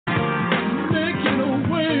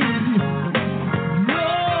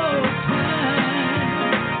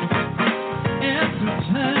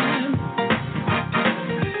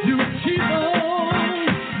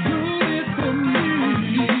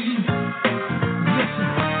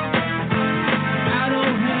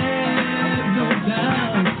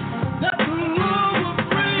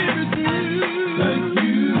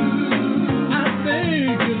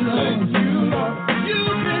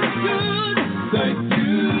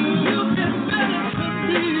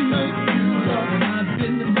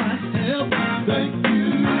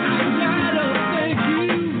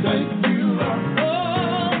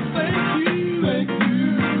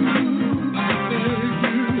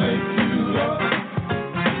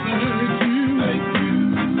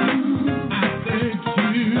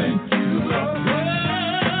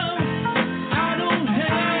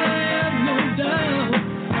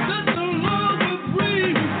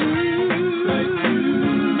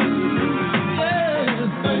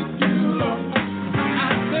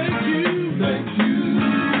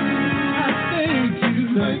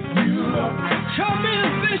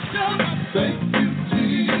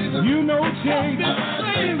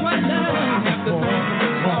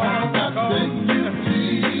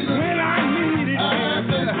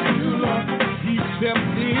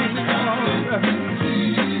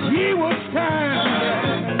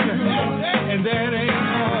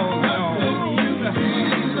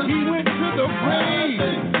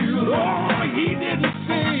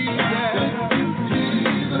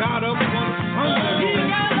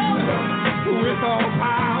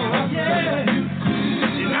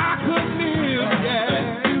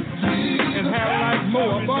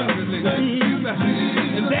more abundantly.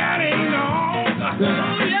 And that ain't all.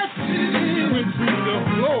 Yes, he went through the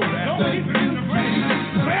floor.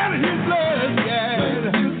 Spread his blood, yeah,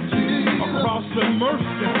 across the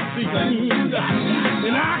mercy seat.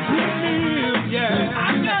 And I can live, yeah. I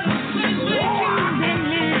can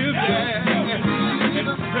live, yeah. And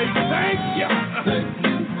say thank you.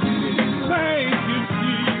 Thank you,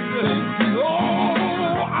 Jesus.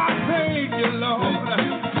 Oh, I thank you, Lord.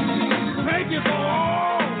 Thank you for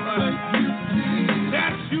all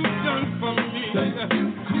that you've done for me.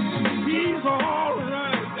 He's all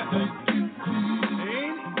right.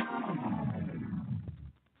 Ain't he?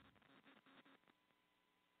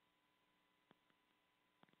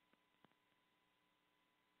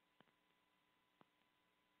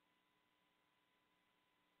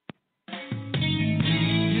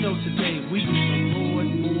 You know, today we need the Lord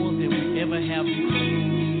more than we ever have before.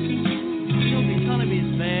 You know, the economy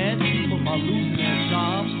is bad. People are losing their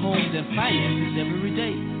jobs, homes, and finances every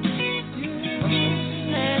day. But the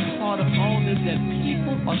sad part of all this is that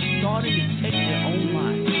people are starting to take their own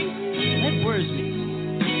lives. That worries me.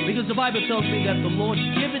 Because the Bible tells me that the Lord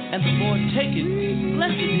giveth and the Lord taketh.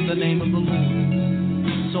 Blessed be the name of the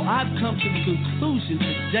Lord. So I've come to the conclusion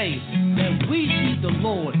today that we need the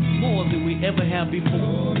Lord more than we ever have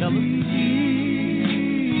before.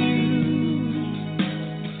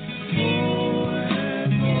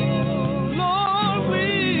 Lord, we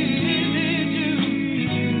need you.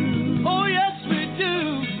 Oh, yes, we do.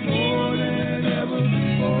 More than ever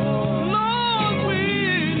before. Lord, we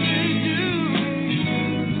need you.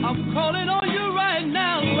 I'm calling on you right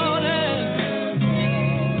now, Lord.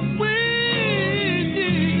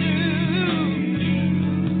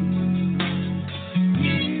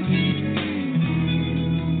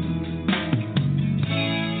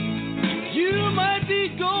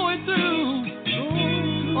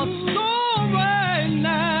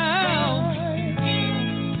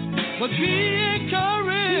 But be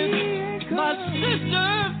encouraged, my sister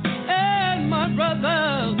and my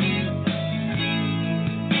brother.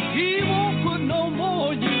 He won't put no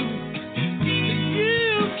more you than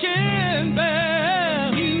you can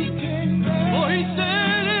bear. For he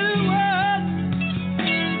said in his word,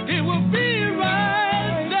 it will be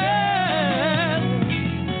right there.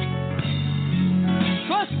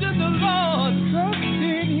 Trust in the Lord, trust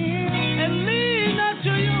in him, and lean not to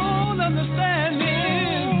your own understanding.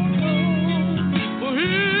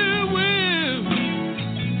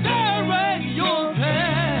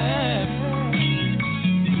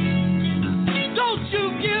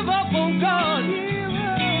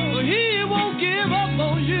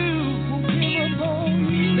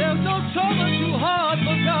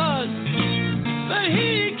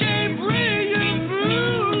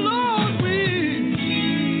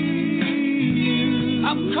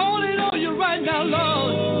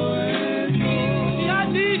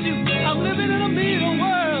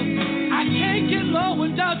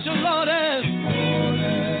 Without your Lord,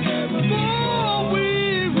 oh, we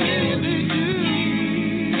really do.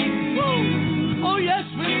 Oh, yes,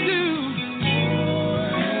 we do.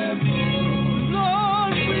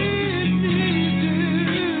 Lord, we need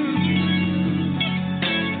you.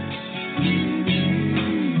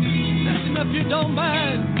 Listen if you don't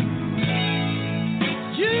mind.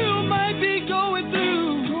 You might be going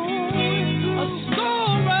through a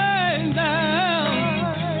storm right now.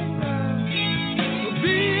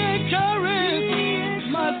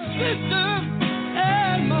 Sister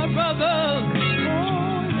and my brother,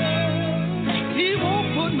 he won't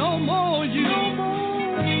put no more you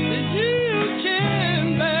than you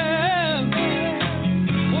can bear.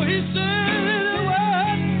 For he said in the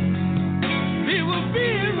word, he will be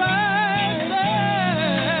right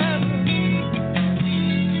there.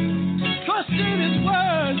 Trust in his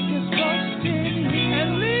word, and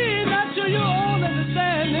lean not to your own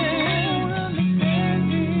understanding.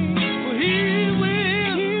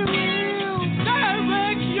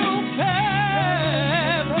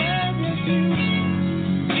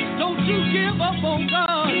 On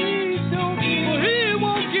God, for he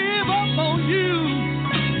won't give up on you.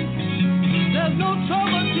 There's no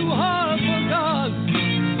trouble too hard for God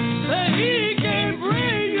that he can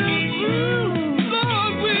bring you through.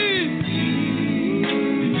 Lord, we,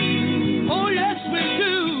 oh yes we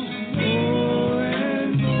do.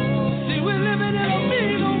 See, we're living in a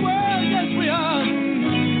mean world, yes we are.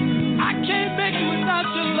 I can't make it without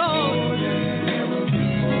you, Lord.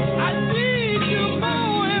 I need you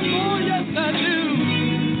more and more, yes I do.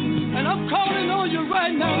 And I'm calling on you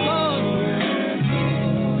right now, Lord.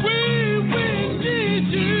 We need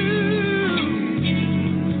you.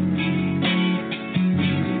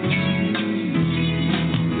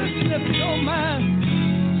 Listen if you don't mind.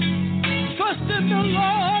 trust in the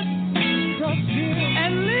Lord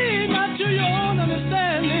and lean not to your own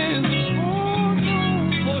understanding.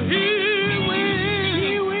 For He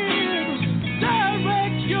will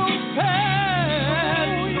direct your path.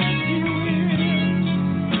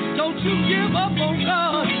 Don't you give up on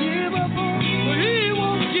God, for He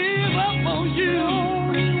won't give up on you.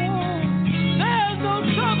 There's no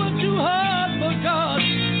trouble too hard for God,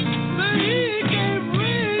 but He can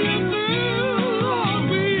bring you through.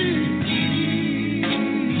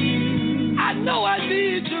 I know I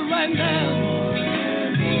need you right now.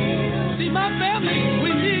 See, my family, we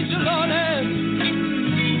need you, Lord.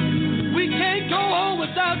 We can't go on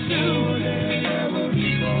without you.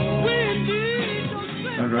 We need your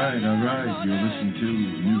strength. All right. You're listening to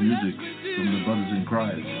new music from the Brothers in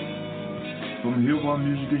Christ. From Hillbar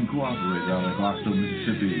Music Incorporated out of Gloucester,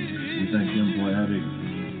 Mississippi. We thank them for adding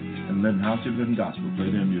and letting Howcee and Gospel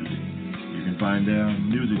play their music. You can find their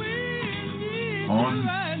music on,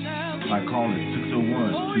 I call it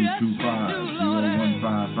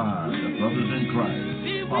 601-225-0155. The Brothers in Christ.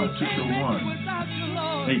 Or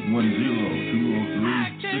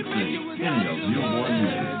 601-810-20368. Any of Hillbar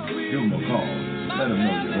Music. Give them a call. Let them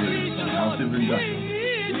know you heard it. Howcee and Gospel.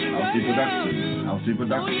 Howcee Production. Howcee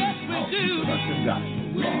Production. Howcee Production Gospel.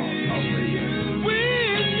 Lord, We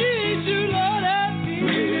need you, Lord.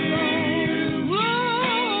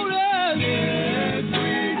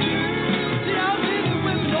 See, our people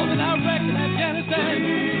with Northern Iraq and Afghanistan,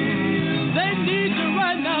 they need you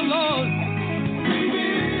right now, Lord.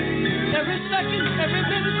 Every second, every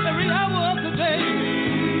minute, every hour of the day,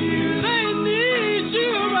 they need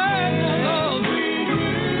you right now, Lord.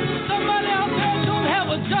 Somebody out there don't have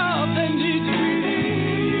a job, they need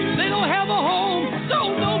you. They don't have a home,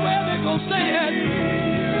 don't know where they're going to stay at.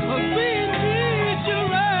 But we need you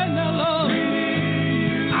right now, Lord.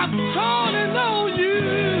 I'm calling on you.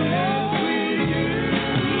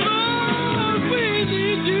 Lord, we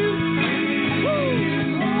need you.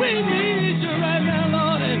 Woo. We need you right now,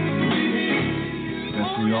 Lord. yes,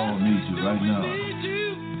 we all need you right now.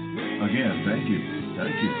 Again, thank you.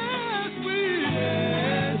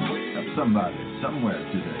 Have somebody, somewhere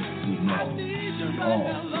today who's lost.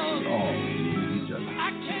 All need each other. I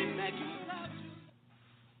can't make it.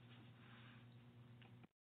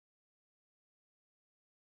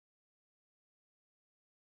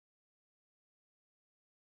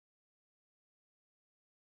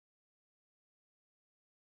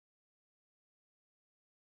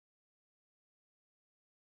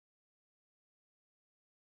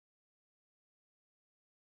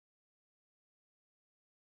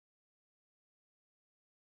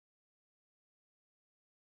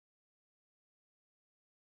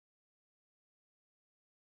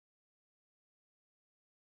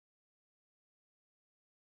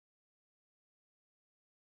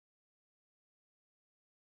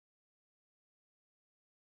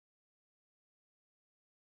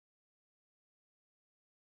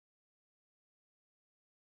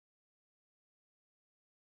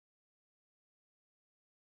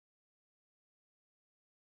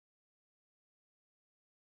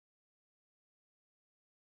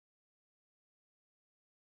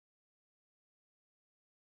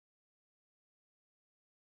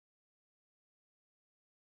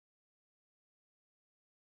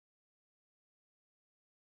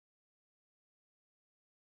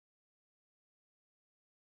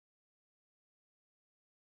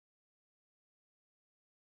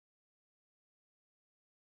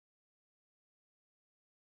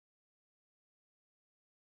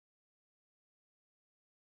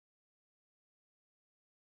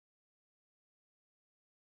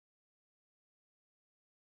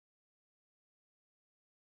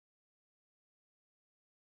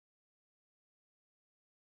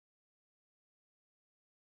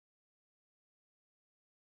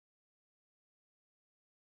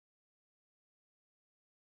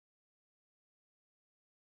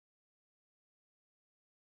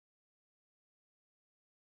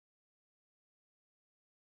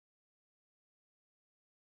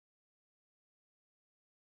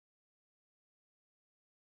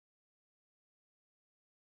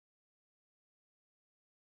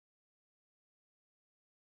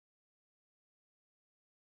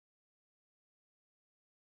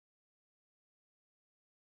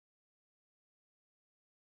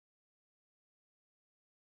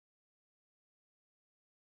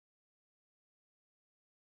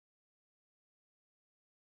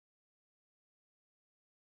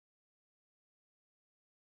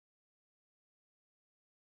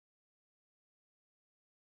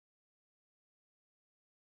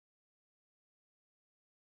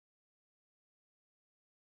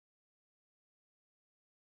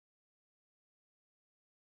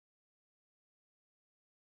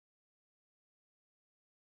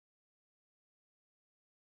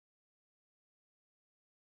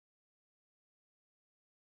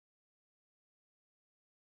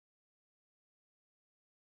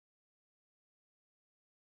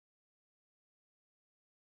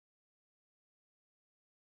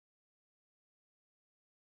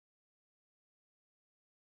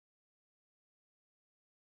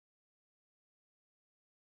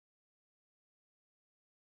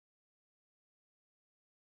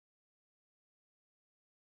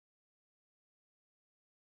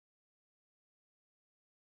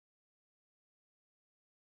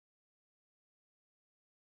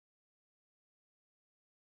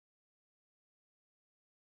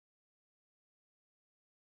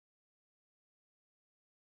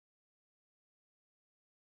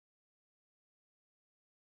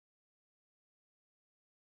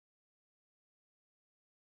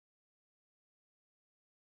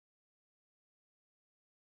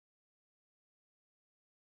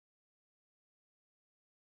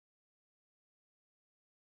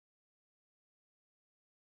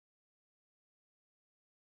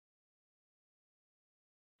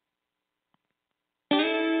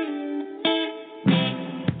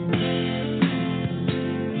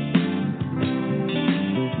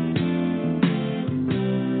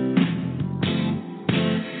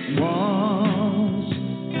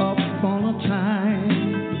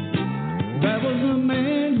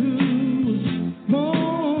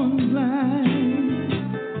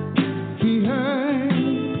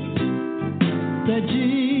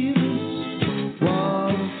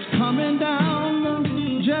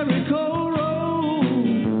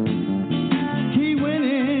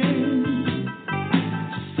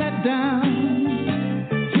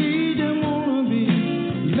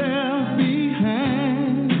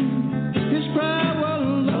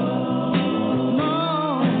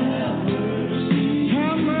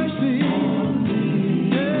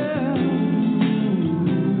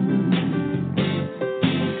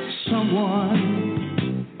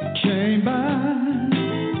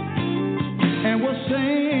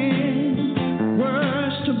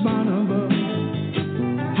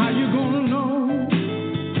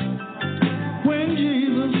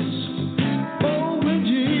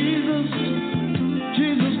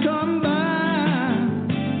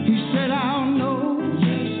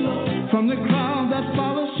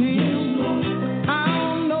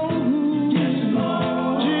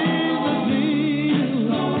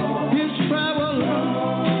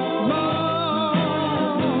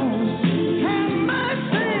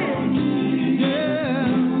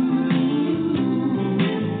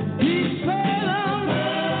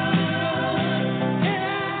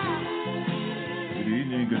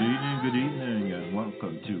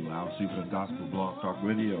 Gospel Blog Talk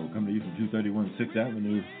Radio, coming to you from 231 6th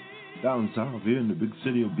Avenue, down south here in the big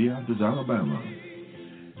city of Beatrice, Alabama.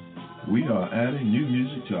 We are adding new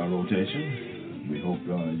music to our rotation. We hope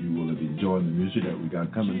you will have enjoyed the music that we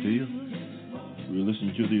got coming to you. We're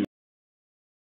listening to the